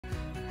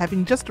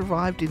Having just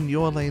arrived in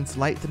New Orleans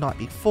late the night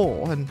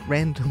before and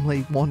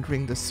randomly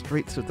wandering the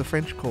streets of the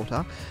French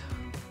Quarter,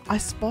 I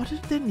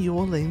spotted the New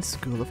Orleans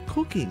School of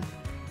Cooking.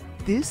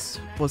 This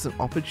was an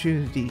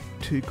opportunity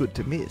too good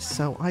to miss,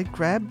 so I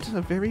grabbed a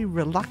very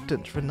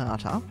reluctant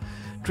Renata,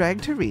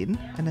 dragged her in,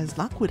 and as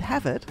luck would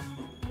have it,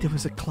 there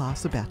was a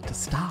class about to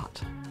start.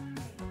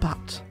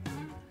 But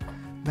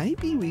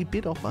maybe we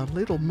bit off a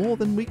little more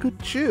than we could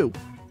chew.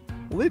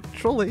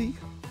 Literally.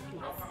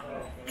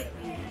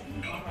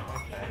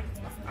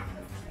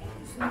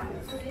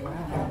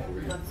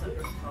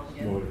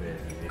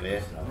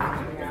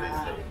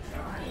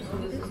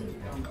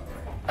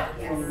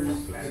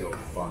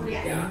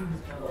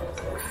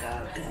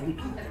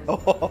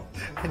 Oh,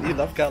 and you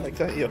love garlic,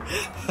 don't you?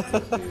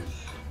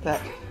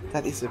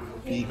 That is a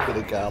big bit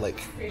of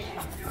garlic.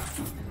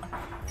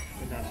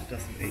 Renata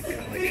doesn't eat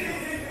garlic.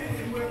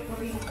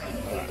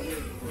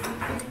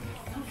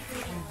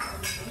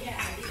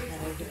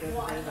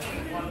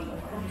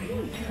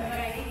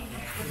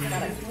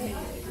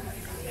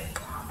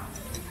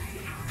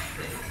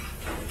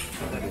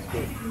 That is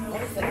good.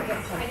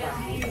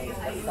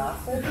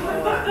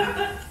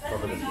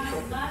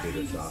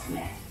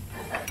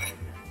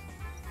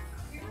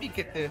 Let me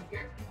get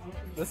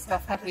the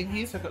stuff happening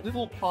here. So I've got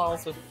little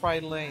piles of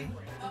praline,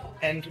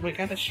 and we're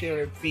going to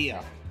share a beer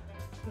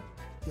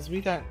because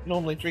we don't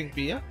normally drink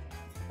beer.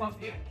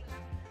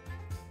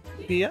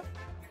 Beer?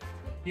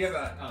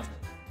 Yeah,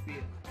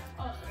 Beer.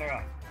 All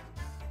right.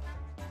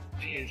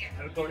 Cheers.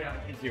 I'll go down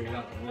easier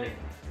without the lid.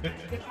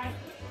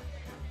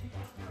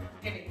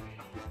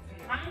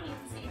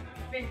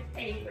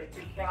 Paper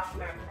to drop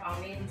my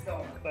praline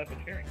on. Glad for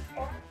sharing.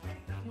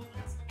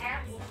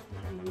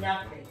 Absolutely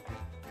nothing.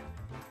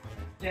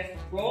 Just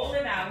roll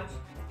it out,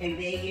 and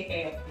there you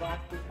have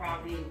lots of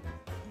praline.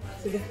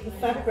 So the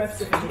photographs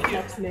of the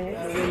tax man,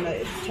 when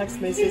the tax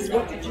man says,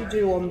 "What did you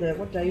do on the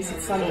what day is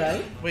it?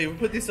 Sunday?" We will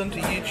put this onto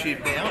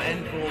YouTube now,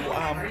 and we'll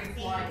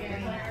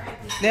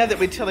now that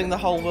we're telling the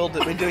whole world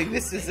that we're doing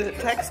this as a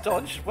tax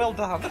dodge, well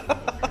done.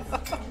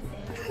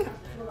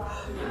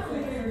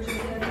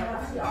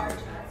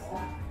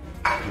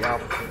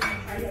 Yum.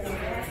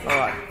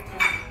 Alright.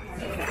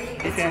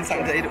 You found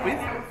something to eat it with?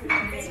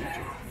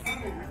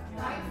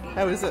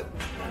 How is it?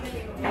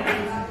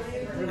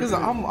 Because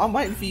I'm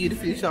waiting for you to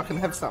finish so I can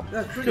have some.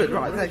 Good,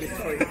 right, thanks.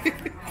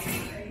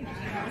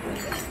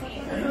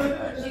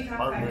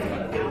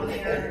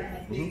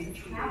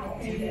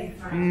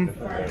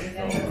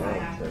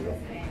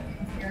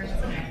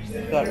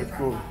 That is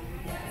good.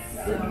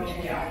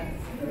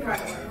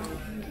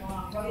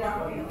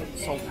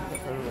 Salt and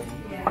pepper and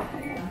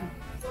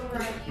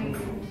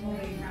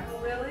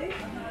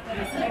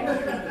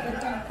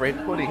bread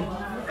pudding.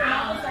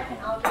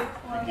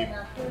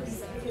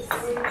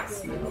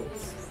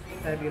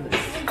 Fabulous.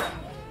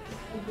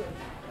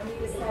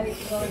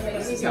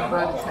 This is how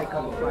hard to take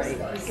on the plate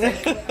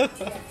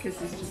because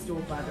it's just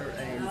all butter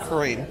and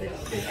Cream.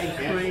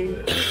 cream.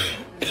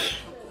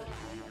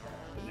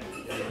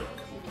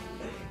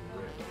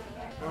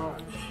 Oh,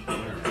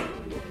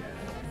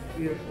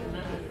 beautiful.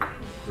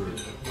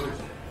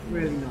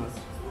 Really nice.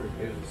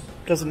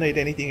 Doesn't need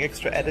anything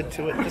extra added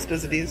to it, just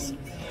as it is.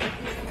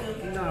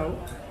 No,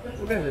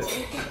 look at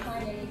it.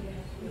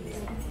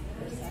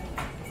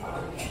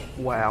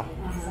 Wow.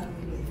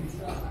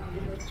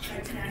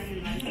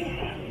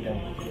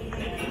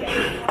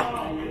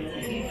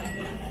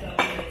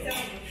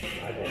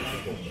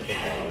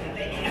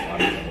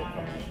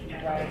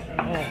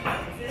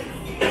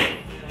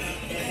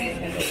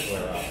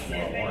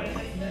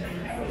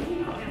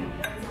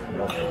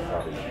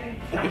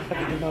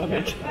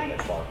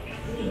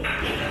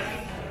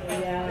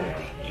 Yeah.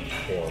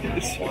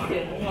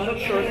 I'm not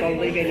sure if I'll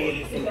leave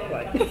any of this in the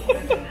plate.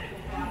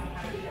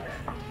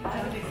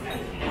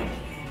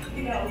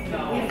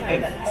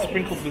 And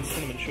sprinkled with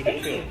cinnamon sugar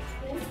too.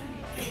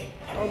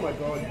 Oh my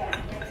god.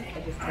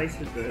 I just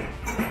tasted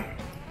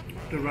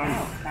the rum.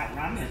 That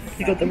rum is.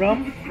 You got the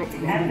rum?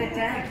 Have it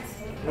done.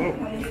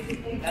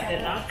 Got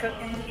it not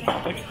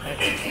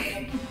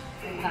cooking.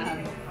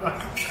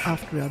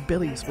 After our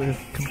bellies were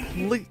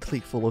completely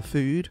full of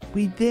food,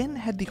 we then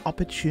had the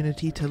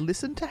opportunity to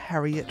listen to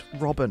Harriet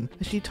Robin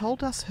as she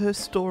told us her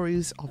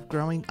stories of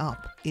growing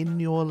up in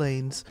New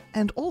Orleans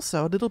and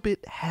also a little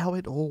bit how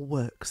it all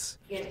works.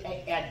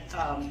 At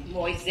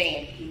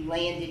Moisant, he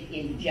landed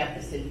in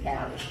Jefferson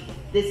Parish.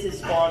 This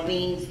is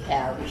Orleans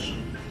Parish.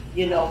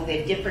 You know,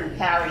 they're different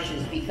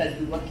parishes because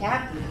we were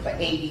Catholic for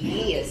 80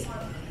 years.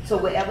 So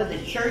wherever the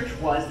church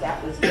was,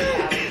 that was the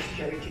parish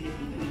church.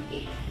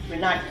 And we're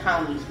not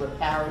counties, we're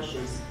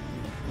parishes.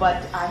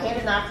 But I had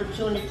an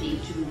opportunity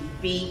to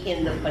be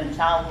in the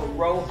Pentauga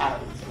row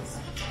houses.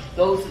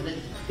 Those are the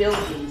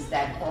buildings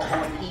that are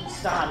on each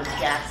side of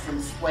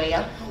Jackson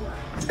Square.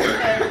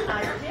 And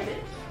I did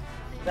it.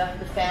 Left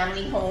the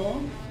family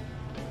home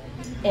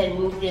and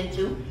moved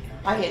into.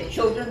 I had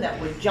children that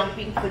were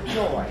jumping for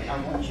joy, I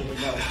want you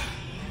to know.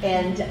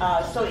 And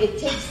so it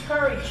takes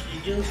courage to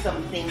do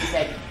some things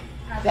that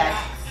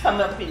come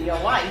up in your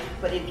life,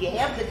 but if you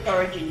have the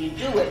courage and you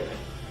do it,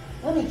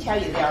 let me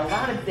tell you, there are a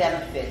lot of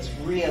benefits,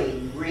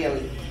 really,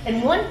 really.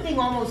 And one thing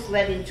almost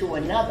led into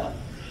another.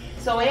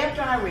 So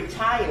after I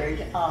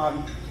retired,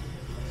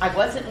 I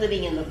wasn't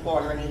living in the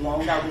quarter any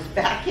longer. I was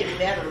back in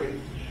Metairie.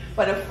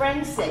 But a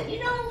friend said,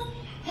 you know,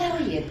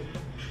 Harriet,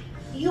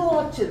 you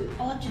ought to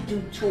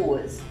do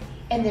tours.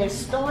 And they're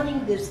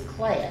starting this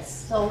class.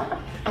 So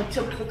I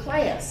took the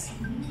class.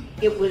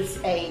 It was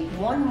a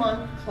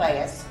 1-month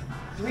class,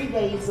 3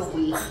 days a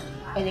week.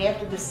 And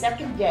after the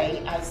second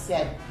day, I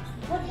said,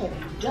 what have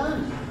you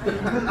done?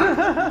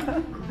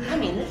 I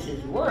mean, this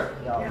is work,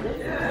 y'all. This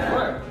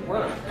is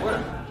work.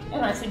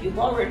 And I said, you've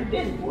already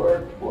been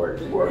work,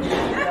 you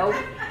know?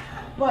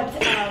 But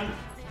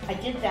I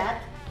did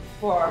that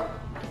for,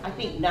 I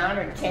think, 9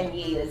 or 10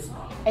 years.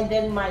 And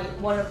then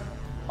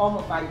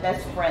almost my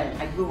best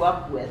friend I grew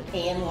up with,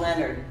 Ann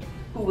Leonard,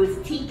 who was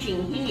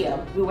teaching here.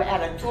 We were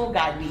at a tour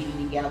guide meeting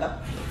together.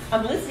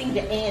 I'm listening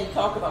to Ann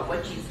talk about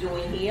what she's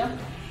doing here.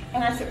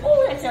 And I said,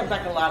 oh, that sounds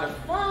like a lot of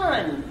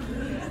fun.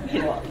 I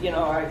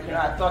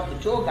thought the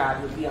tour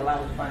guide would be a lot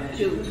of fun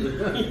too.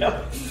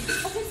 I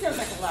said, it sounds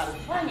like a lot of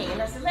fun.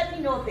 And I said, let me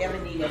know if they ever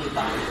need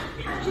anybody.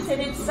 She said,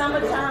 it's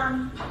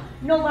summertime.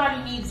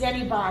 Nobody needs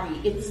anybody.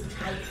 It's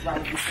tight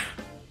right now. I said,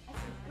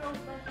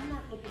 girlfriend, I'm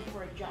not looking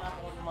for a job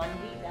on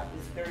Monday. That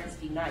was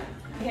Thursday night.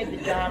 I had the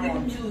job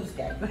on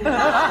Tuesday. Because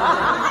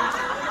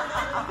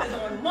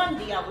on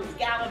Monday, I was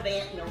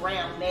gallivanting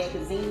around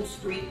Magazine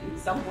Street and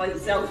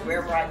someplace else,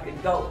 wherever I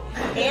could go.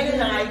 Ann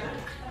and I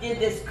did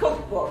this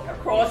cookbook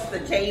across the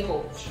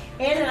table.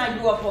 Ann and I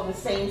grew up on the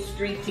same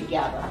street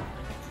together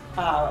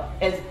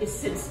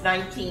since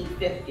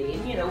 1950.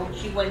 And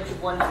she went to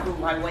one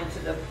school, I went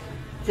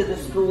to the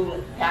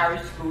school,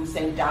 parish school,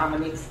 St.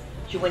 Dominic's.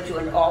 She went to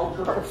an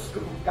all-girls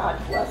school. God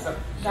bless her.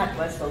 God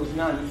bless those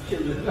nuns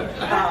too.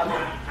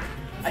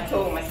 I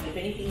told them, I said, if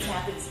anything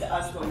happens to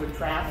us when we're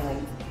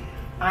traveling,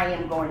 I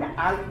am going to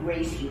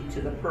outrace you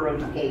to the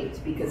pearly gates,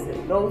 because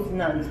if those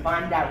nuns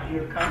find out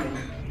you're coming,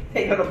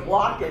 they're going to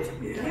block it.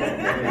 And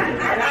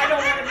I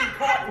don't want to be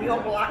caught in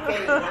your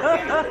blockade.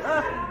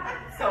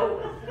 So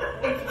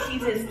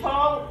she's as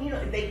tall,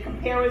 they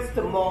compare us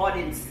to Maud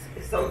and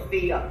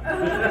Sophia.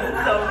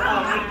 So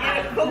we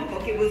did a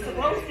cookbook. It was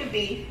supposed to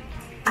be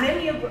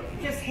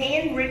just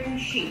handwritten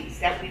sheets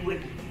that we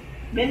would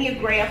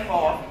mimeograph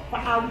off for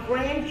our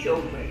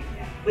grandchildren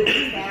with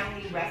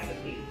family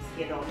recipes,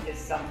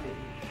 just something.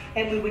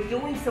 And we were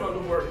doing some of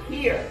the work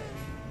here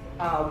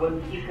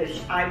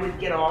because I would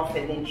get off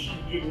and then she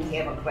didn't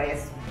have a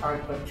class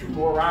for 2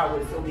 more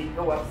hours, so we'd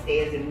go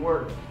upstairs and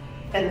work.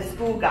 And the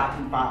school got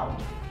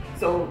involved.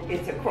 So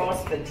it's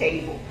across the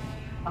table.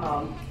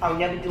 I'll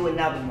never do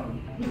another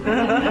one.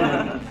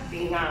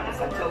 Being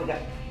honest, I told her,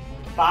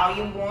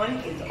 Volume 1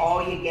 is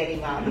all you're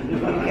getting out of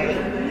it, okay?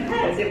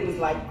 Because it was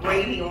like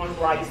gravy on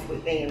rice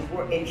with Ann.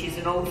 And she's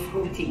an old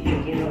school teacher,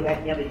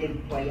 that never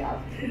did play out.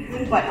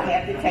 But I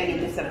have to tell you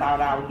this about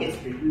our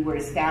history. We were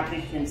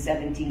established in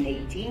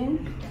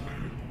 1718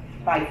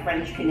 by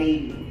French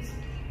Canadians.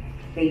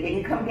 They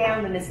didn't come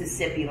down the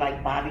Mississippi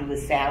like Bobby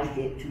LaSalle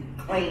did to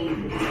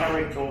claim the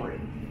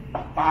territory.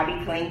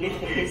 Bobby claimed it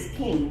for his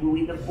king,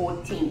 Louis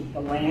XIV,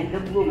 the land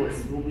of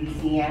Louis,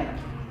 Louisiana.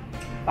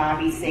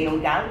 Bobby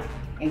sailed out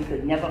and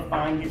could never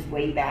find his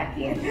way back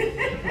in.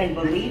 And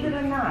believe it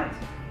or not,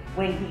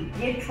 when he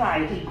did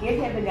try, he did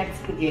have an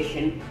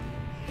expedition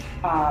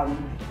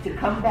to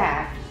come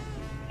back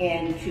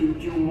and to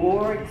do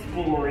more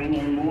exploring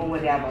and more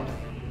whatever.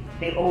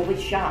 They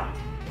overshot.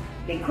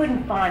 They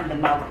couldn't find the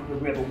mouth of the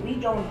river. We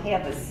don't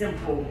have a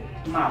simple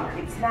mouth.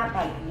 It's not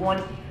like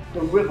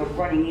the river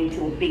running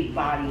into a big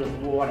body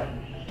of water.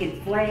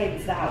 It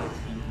flags out.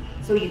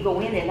 So you go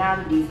in and out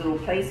of these little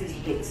places,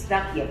 you get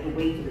stuck, you have to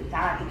wait for the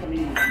tide to come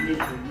in,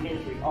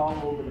 misery all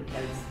over the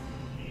place.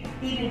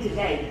 Even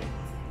today,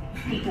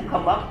 people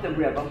come up the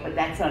river, but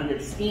that's under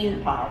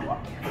steam power.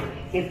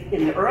 If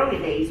in the early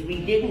days,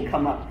 we didn't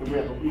come up the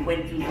river, we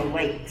went through the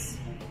lakes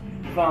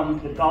from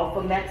the Gulf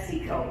of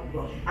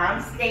Mexico.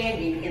 I'm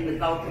standing in the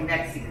Gulf of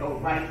Mexico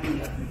right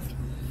here.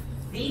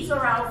 These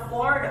are our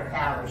Florida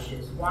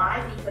parishes.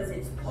 Why? Because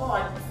it's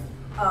part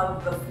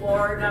of the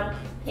Florida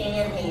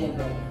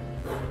Panhandle.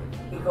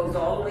 It goes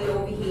all the way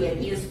over here.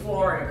 Here's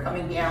Florida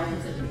coming down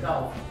into the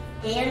Gulf.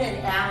 Ann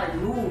and Alan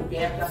moved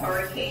after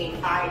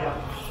Hurricane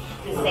Ida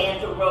to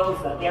Santa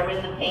Rosa. They're in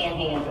the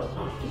Panhandle.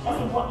 I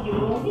said, what, you're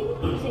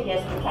moving? He said,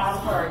 yes, without a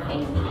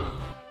hurricane.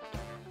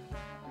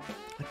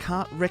 I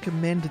can't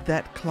recommend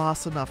that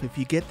class enough. If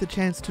you get the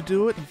chance to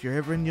do it, if you're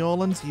ever in New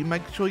Orleans, you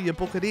make sure you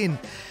book it in.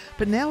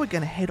 But now we're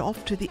going to head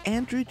off to the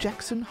Andrew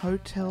Jackson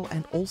Hotel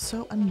and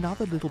also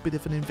another little bit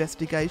of an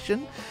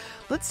investigation.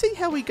 Let's see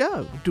how we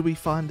go. Do we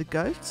find the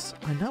ghosts?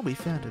 I know we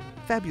found a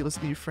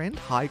fabulous new friend.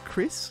 Hi,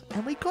 Chris.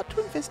 And we got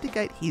to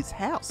investigate his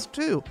house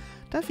too.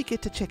 Don't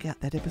forget to check out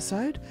that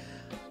episode.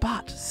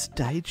 But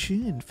stay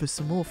tuned for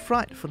some more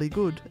frightfully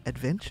good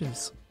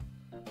adventures.